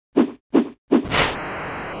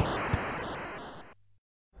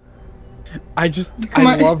I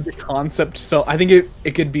love the concept, so I think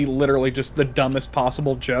it could be literally just the dumbest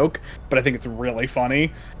possible joke, but I think it's really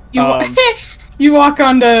funny. You walk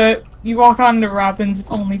onto Robin's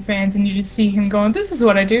OnlyFans and you just see him going, "This is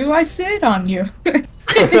what I do. I sit on you."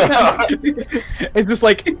 It's just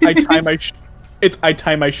like I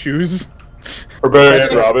tie my shoes. Or better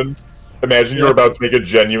yet, Robin, imagine you're about to make a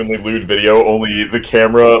genuinely lewd video, only the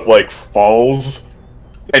camera like falls.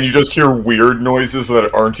 And you just hear weird noises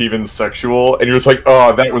that aren't even sexual, and you're just like,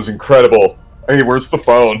 "Oh, that was incredible. Hey, where's the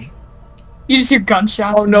phone?" You just hear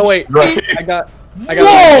gunshots. Oh no, wait! Right. I got.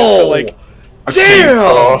 Whoa! So, like,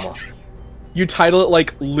 Damn! you title it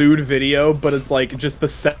like lewd video, but it's like just the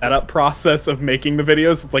setup process of making the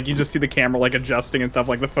videos. It's like you just see the camera like adjusting and stuff,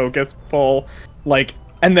 like the focus pull, like,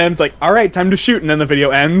 and then it's like, all right, time to shoot, and then the video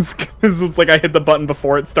ends because it's like I hit the button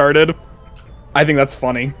before it started. I think that's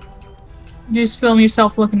funny. You just film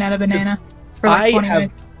yourself looking at a banana for like 20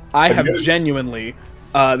 minutes. I have genuinely,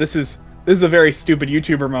 this is a very stupid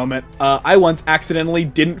YouTuber moment. I once accidentally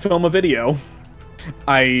didn't film a video.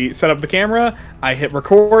 I set up the camera, I hit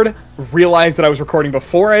record, realized that I was recording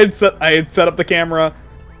before I had set up the camera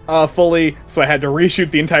fully, so I had to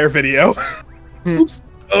reshoot the entire video. Oops.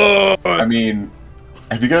 I mean,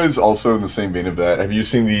 have you guys also, in the same vein of that, have you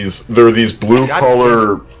seen these, there are these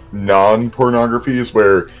blue-collar non-pornographies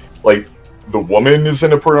where, like, the woman is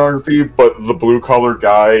into pornography, but the blue-collar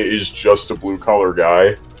guy is just a blue-collar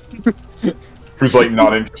guy who's, like,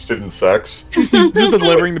 not interested in sex. He's just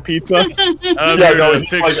delivering the pizza. Yeah, no,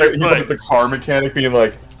 he's like the car mechanic being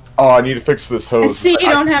like, "Oh, I need to fix this hose." I see you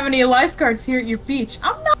don't have any lifeguards here at your beach.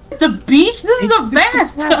 I'm not at the beach. This is a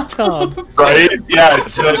bathtub. Right? Yeah,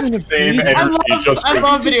 it's the same energy. I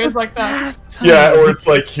love videos like that. Yeah, or it's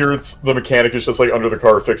like, here it's the mechanic is just like under the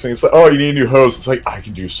car fixing. It's like, "Oh, you need a new hose." It's like, "I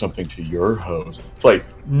can do something to your hose." It's like,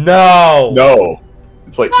 no.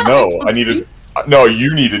 It's like, "No, I need a no.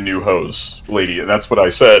 You need a new hose, lady." That's what I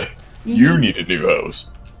said. You need a new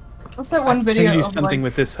hose. What's that one video? I can do something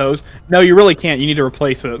with this hose. No, you really can't. You need to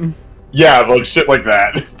replace it. Yeah, like shit like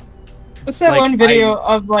that. What's that one video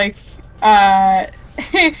of like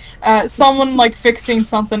someone like fixing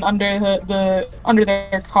something under under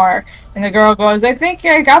their car, and the girl goes, "I think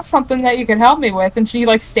I got something that you could help me with," and she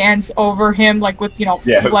like stands over him like with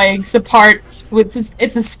legs apart, with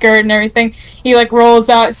it's a skirt and everything. He like rolls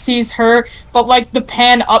out, sees her, but like the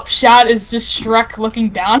pan up shot is just Shrek looking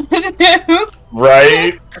down at him.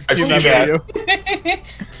 Right? I've seen that.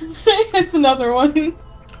 It's another one.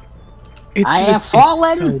 I have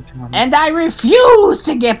fallen, and I refuse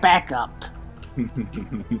to get back up.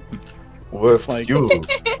 With you.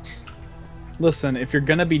 Listen, if you're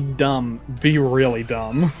gonna be dumb, be really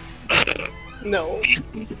dumb. No.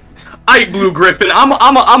 Blue Griffin, I'm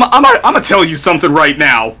gonna tell you something right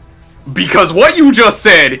now, because what you just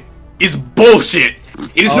said is bullshit.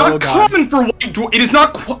 It is not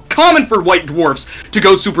common for white dwarfs to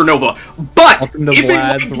go supernova, but if a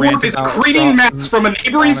white dwarf is creating mass from a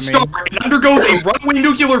neighboring star and undergoes a runaway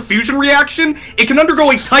nuclear fusion reaction, it can undergo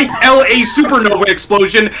a Type La supernova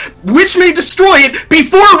explosion, which may destroy it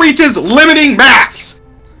before it reaches limiting mass.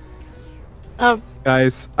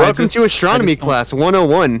 Guys, welcome to Astronomy Class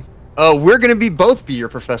 101. We're gonna both be your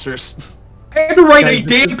professors. I had to write a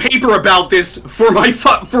damn paper about this for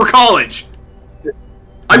for college.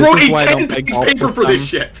 I wrote a 10-page paper for this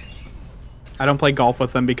shit. I don't play golf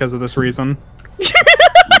with them because of this reason.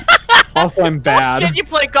 Also, I'm bad. Shit, you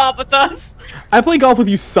play golf with us. I play golf with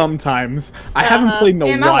you sometimes. I haven't played in a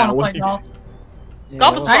while. I want to play golf.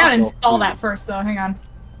 Golf is fun. I gotta install that first, though. Hang on.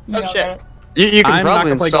 Oh shit. You can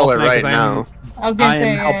probably install it right now. I was gonna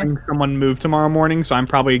say. I am helping someone move tomorrow morning, so I'm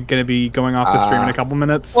probably gonna be going off the stream in a couple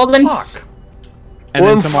minutes. Well then, fuck. And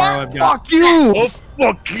then tomorrow I've got. Fuck you! Oh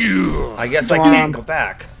fuck you! I guess I can't go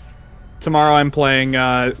back. Tomorrow I'm playing.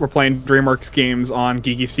 We're playing DreamWorks games on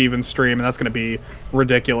Geeky Steven's stream, and that's gonna be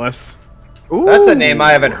ridiculous. Ooh. That's a name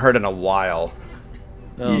I haven't heard in a while.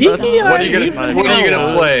 What are you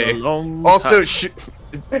gonna play? Also,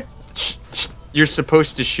 you're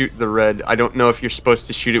supposed to shoot the red. I don't know if you're supposed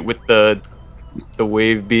to shoot it with the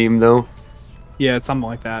wave beam though. Yeah, it's something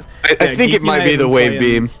like that. I think it might be the wave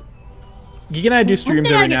beam. Geek and I do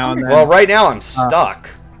streams every now and then. Well, right now I'm stuck.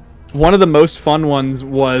 One of the most fun ones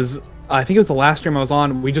was, I think it was the last stream I was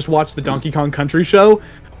on, we just watched the Donkey Kong Country show,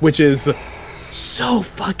 which is so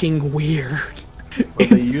fucking weird.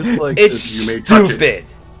 It's stupid.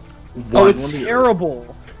 Oh, it's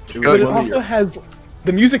terrible. But it also has,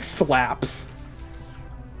 the music slaps.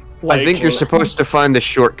 I think you're supposed to find the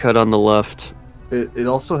shortcut on the left. It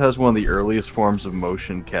also has one of the earliest forms of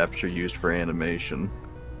motion capture used for animation.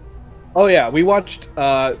 Oh yeah, we watched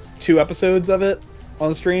 2 episodes of it on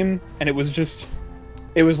the stream, and it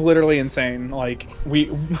was literally insane. Like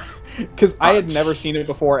because I had never seen it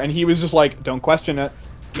before, and he was just like, "Don't question it."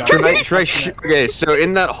 Okay, so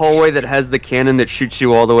in that hallway that has the cannon that shoots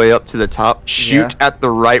you all the way up to the top, shoot at the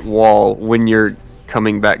right wall when you're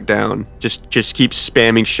coming back down. Just keep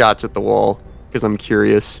spamming shots at the wall, because I'm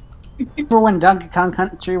curious. Remember when Donkey Kong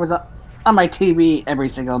Country was on my TV every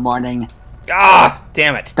single morning? Ah,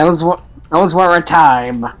 damn it! Those were a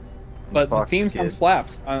time. But the theme song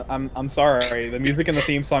slaps. I'm sorry. The music and the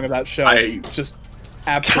theme song of that show just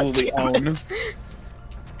absolutely own.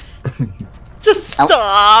 Just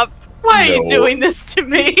stop! Why are you doing this to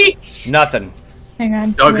me? Nothing. Hang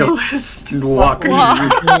on. Douglas Walker.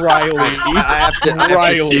 Riley. I have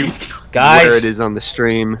to see Guys, where it is on the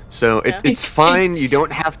stream, so it's fine. You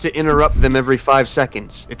don't have to interrupt them every 5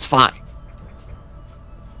 seconds. It's fine.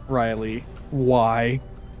 Riley, why?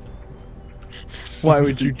 Why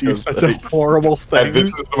would you do such a horrible thing? And this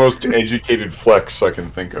is the most educated flex I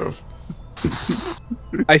can think of.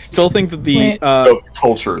 I still think that the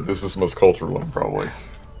culture. This is the most cultured one, probably.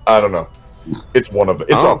 I don't know. It's one of them.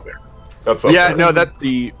 It's up there. That's up there. No,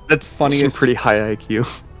 that's funniest. Pretty high IQ.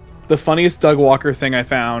 The funniest Doug Walker thing I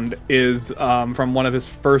found is from one of his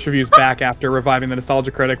first reviews back after reviving the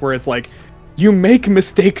Nostalgia Critic, where it's like, you make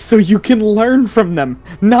mistakes so you can learn from them,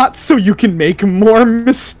 not so you can make more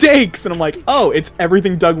mistakes. And I'm like, oh, it's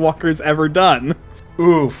everything Doug Walker's ever done.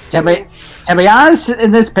 Oof. To be honest,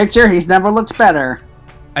 in this picture, he's never looked better.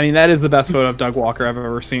 I mean, that is the best photo of Doug Walker I've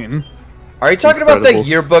ever seen. Are you talking about the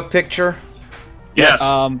yearbook picture? Yes.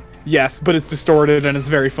 Yes, but it's distorted and it's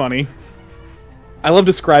very funny. I love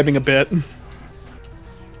describing a bit. And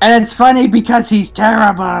it's funny because he's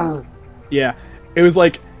terrible. Yeah. It was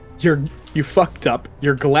like, you fucked up,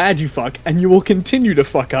 you're glad you fuck, and you will continue to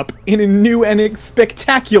fuck up in new and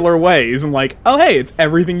spectacular ways. I'm like, oh hey, it's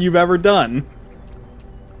everything you've ever done.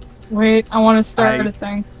 Wait, I want to start a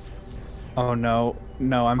thing. Oh no,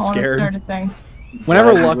 I'm scared. scared. I want to start a thing.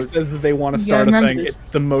 Whenever Lux says that they want to start a thing, it's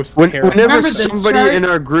the most terrible. Whenever somebody in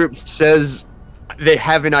our group says they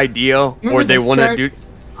have an idea or they want to do...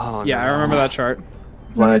 Oh, yeah, I remember that chart.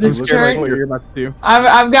 Remember this chart? What you're about to do.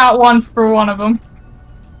 I've got one for one of them.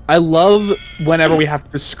 I love whenever we have to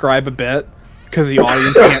describe a bit, because the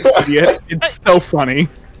audience can't see it. It's so funny.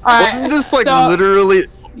 Wasn't this like literally...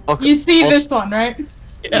 Okay, you see this one, right?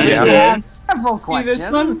 Yeah. Several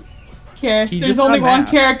questions. Okay, there's only one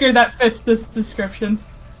character that fits this description.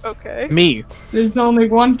 Okay. Me. There's only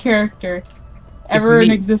one character ever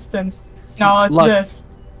in existence. No, it's this.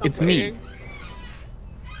 It's me.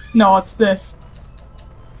 No, it's this.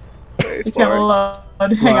 It's gonna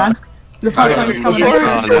load. Hang on. The Pokemon is coming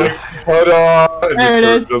out. Hold on. There it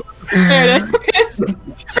is. There it is.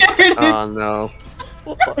 There it is. Oh no.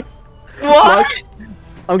 What? Lux,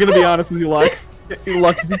 I'm gonna be honest with you, Lux.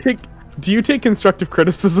 Lux, do you take constructive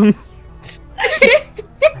criticism?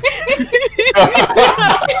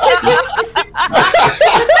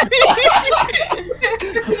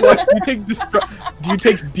 Lux, do you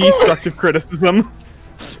take destructive criticism?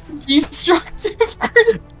 Destructive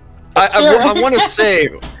criticism. I want to say,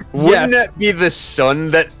 wouldn't that be the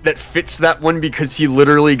son that fits that one because he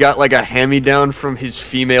literally got like a hand-me-down from his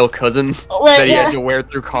female cousin that he had to wear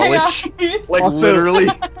through college? Like Also, literally.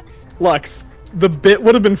 Lux, the bit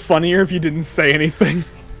would have been funnier if you didn't say anything.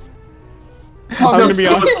 I'm gonna be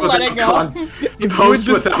honest. Let it go. Post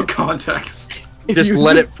without context. Just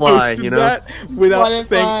let it fly, you know? That without Let it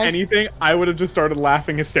saying fly. anything, I would have just started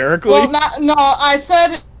laughing hysterically. Well, no, I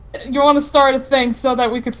said you want to start a thing so that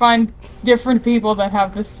we could find different people that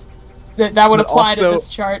have this, that would apply to this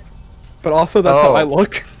chart. But also, that's how I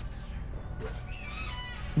look.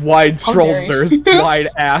 Wide How dare you. shoulders, wide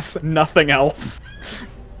ass, nothing else.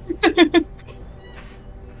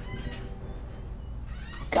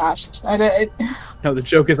 Gosh, No, the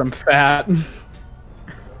joke is I'm fat.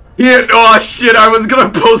 Yeah, oh shit, I was gonna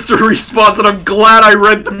post a response and I'm glad I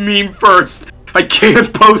read the meme first. I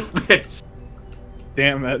can't post this.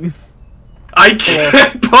 Damn it. I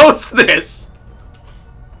can't post this!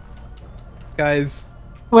 Guys.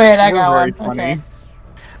 Wait, I we're got very one. funny. Okay.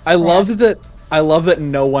 I love that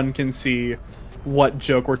no one can see what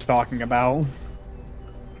joke we're talking about.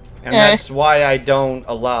 And that's why I don't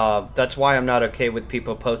allow... That's why I'm not okay with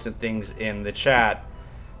people posting things in the chat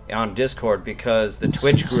on Discord, because the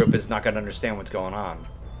Twitch group is not going to understand what's going on.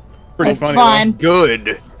 Pretty That's funny. fine.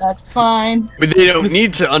 Good. That's fine. But they don't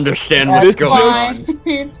need to understand That's what's going on.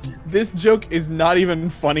 fine. This joke is not even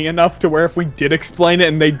funny enough to where if we did explain it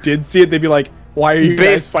and they did see it, they'd be like, Why are you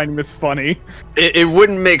guys finding this funny? It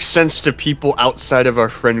wouldn't make sense to people outside of our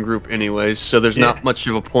friend group anyways, so there's not much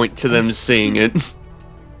of a point to them seeing it.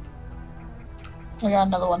 I got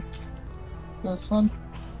another one. This one.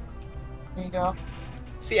 There you go.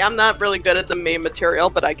 See, I'm not really good at the meme material,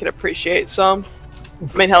 but I can appreciate some.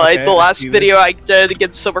 I mean, hell, the last video I did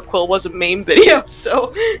against Silver Quill was a meme video,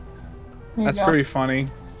 so... That's pretty funny.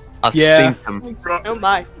 I've seen them. Oh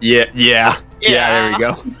my. Yeah, there we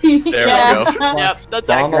go. There we go. Yep, that's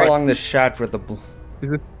Bomb accurate. along the shot with the blue.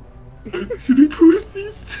 Is it? Can I post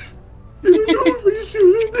this? I don't know if I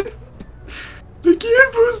should. I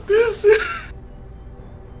can't post this.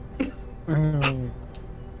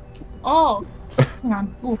 Oh. Hang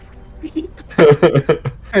on. Ooh.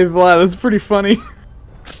 Hey Vlad, that's pretty funny.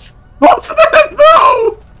 What's that?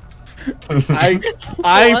 No!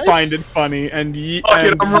 I find it funny, and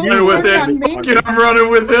I'm running with it. I'm running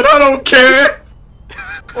with it. I don't care.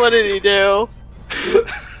 What did he do?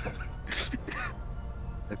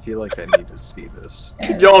 I feel like I need to see this.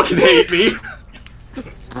 Y'all can hate me.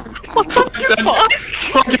 What the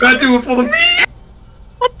fuck? Can I do it for the meme?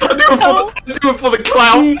 I do it for the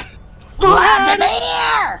clout.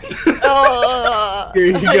 Here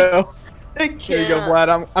you go. Here you go,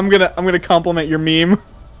 Vlad. I'm gonna compliment your meme.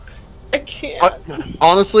 I can't.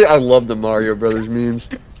 Honestly, I love the Mario Brothers memes.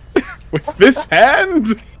 With this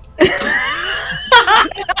hand.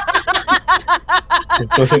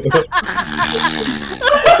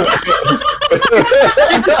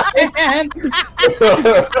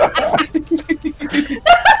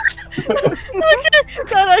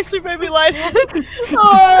 That actually made me lightheaded.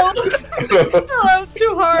 Oh,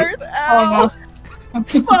 too hard. Ow.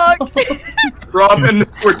 Fuck. Robin,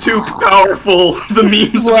 we're too powerful. The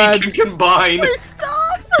memes Vlad. we can combine. Please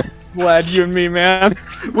stop. Vlad, you and me, man.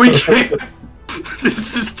 We can't.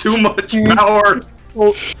 This is too much power.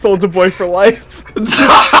 Soldier Boy for life.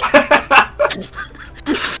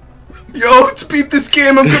 Yo, to beat this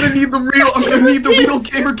game, I'm gonna need the real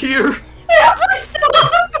gamer gear.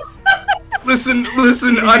 Listen,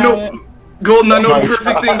 I know, Golden, I know the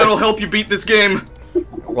perfect thing that'll help you beat this game.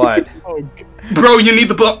 What? Bro, you need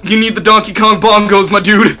the Donkey Kong bongos, my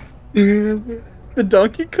dude. The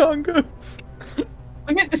Donkey Kongos.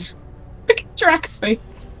 Look at Drax's face.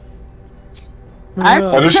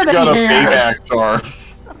 I just got a Baymax arm.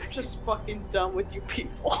 I'm just fucking done with you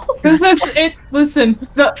people. Because listen,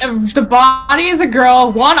 the body is a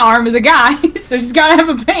girl, one arm is a guy, so she's gotta have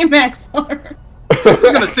a Baymax arm. I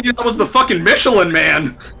was gonna say that was the fucking Michelin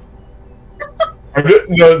Man.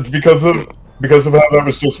 No, because of how that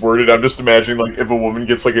was just worded, I'm just imagining like if a woman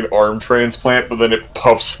gets like an arm transplant, but then it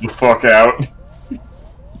puffs the fuck out.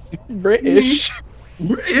 British.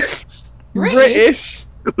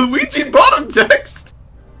 Luigi bottom text.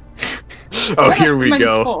 Oh, here we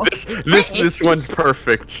go. This one's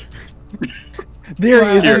perfect. There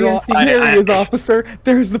he is, officer.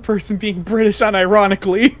 There's the person being British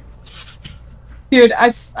unironically. Dude,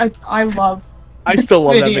 I love. I still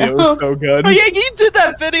love that video. It was so good. Oh yeah, you did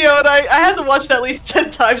that video, and I had to watch that at least 10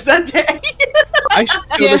 times that day. I showed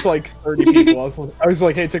it to like 30 people. I was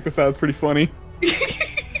like, hey, check this out. It's pretty funny.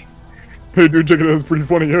 Hey, dude, check it out. It's pretty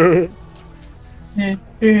funny.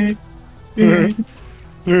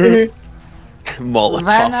 Molotov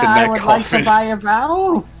Then in that I would like to coffin. buy a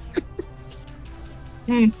vowel.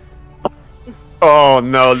 Oh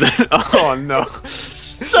no! Oh no!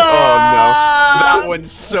 Stop! Oh no! That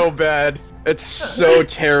one's so bad. It's so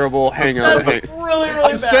terrible. Hang on. That's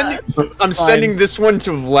really bad. I'm sending this one to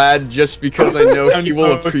Vlad just because I know he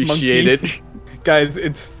will appreciate it. Guys,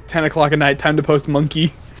 it's 10 o'clock at night. Time to post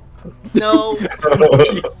monkey. No.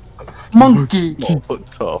 Monkey.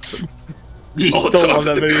 Molotov. Still love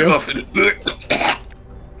that video.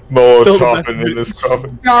 Molotov in this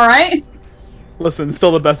coffin. You alright? Listen,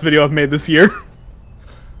 still the best video I've made this year.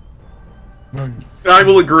 I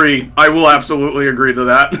will agree. I will absolutely agree to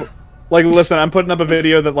that. Like, listen, I'm putting up a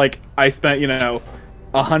video that, like, I spent,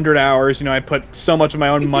 100 hours, I put so much of my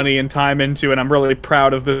own money and time into, and I'm really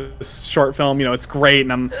proud of this short film, it's great,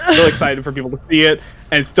 and I'm really excited for people to see it,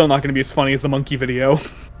 and it's still not going to be as funny as the monkey video.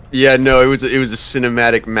 Yeah, no, it was a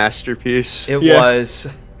cinematic masterpiece. It was.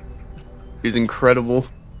 It was incredible.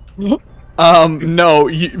 No,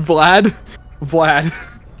 Vlad,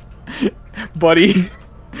 buddy,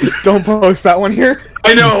 don't post that one here.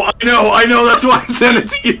 I know, that's why I sent it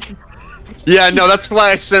to you. Yeah, no, that's why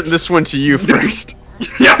I sent this one to you first.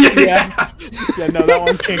 Yeah, no, that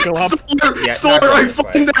one can't go up.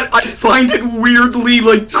 I find it weirdly,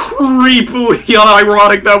 like, creepily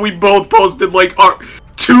ironic that we both posted, like, our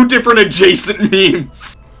 2 different adjacent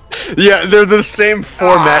memes. Yeah, they're the same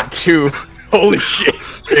format, too. Holy shit!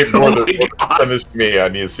 Send this to me. I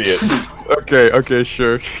need to see it. Okay,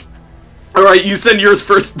 sure. All right, you send yours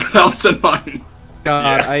first, then I'll send mine.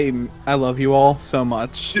 God, I love you all so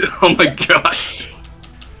much. Oh my god.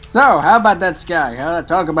 So, how about that sky?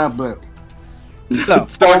 Talk about blue. So,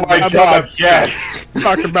 oh my god, yes!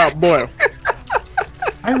 Talk about blue.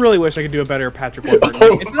 I really wish I could do a better Patrick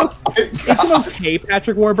Warburton. It's an okay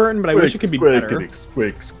Patrick Warburton, but I wish it could be better.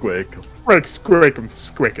 Squickity.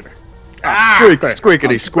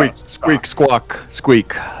 Squeakity, squeak, squawk,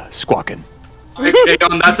 squeak, squawking. Hey,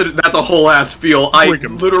 that's a whole ass feel.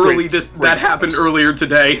 That happened earlier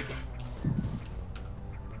today.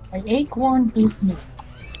 My acorn is missing.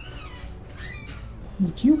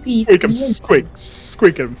 Would you eat squickity.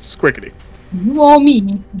 You owe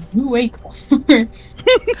me, you acorn.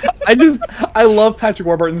 I love Patrick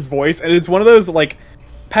Warburton's voice, and it's one of those, like,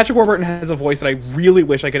 Patrick Warburton has a voice that I really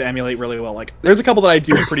wish I could emulate really well. Like, there's a couple that I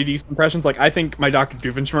do pretty decent impressions. Like, I think my Dr.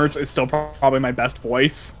 Doofenshmirtz is still probably my best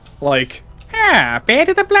voice. Like,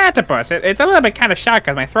 Betty the Platypus. It's a little bit kind of shocked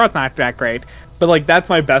because my throat's not that great. But, like, that's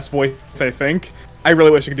my best voice, I think. I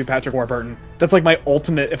really wish I could do Patrick Warburton. That's, like, my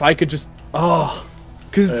ultimate, if I could just,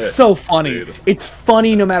 because it's so funny. It's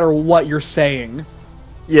funny no matter what you're saying.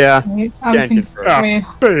 Yeah. I'm confused.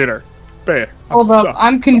 Peter. Hold up,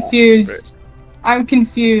 I'm confused. I'm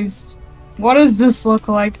confused. What does this look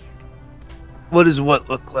like? What does what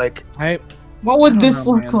look like? What would this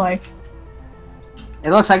look like? It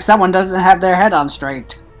looks like someone doesn't have their head on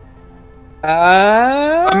straight.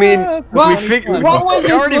 I mean, what would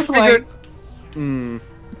this look like? You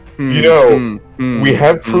know, we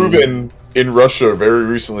have proven in Russia very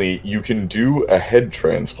recently you can do a head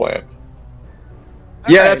transplant.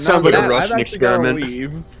 Yeah, that sounds like a Russian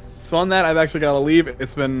experiment. So on that, I've actually got to leave.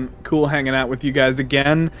 It's been cool hanging out with you guys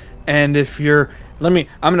again. And if you're, I'm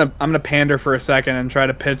gonna pander for a second and try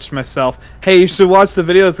to pitch myself. Hey, you should watch the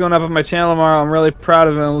video that's going up on my channel tomorrow. I'm really proud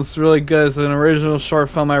of it. It looks really good. It's an original short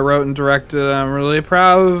film I wrote and directed. I'm really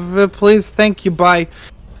proud of it. Please, thank you. Bye.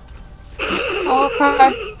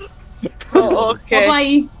 Okay. Okay.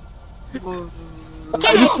 Bye.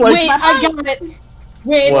 Wait, I got it.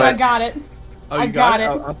 Wait, I got it. I got it.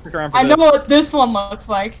 I'll stick around for I know this. what this one looks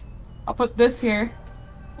like. I'll put this here,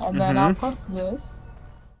 and then I'll post this.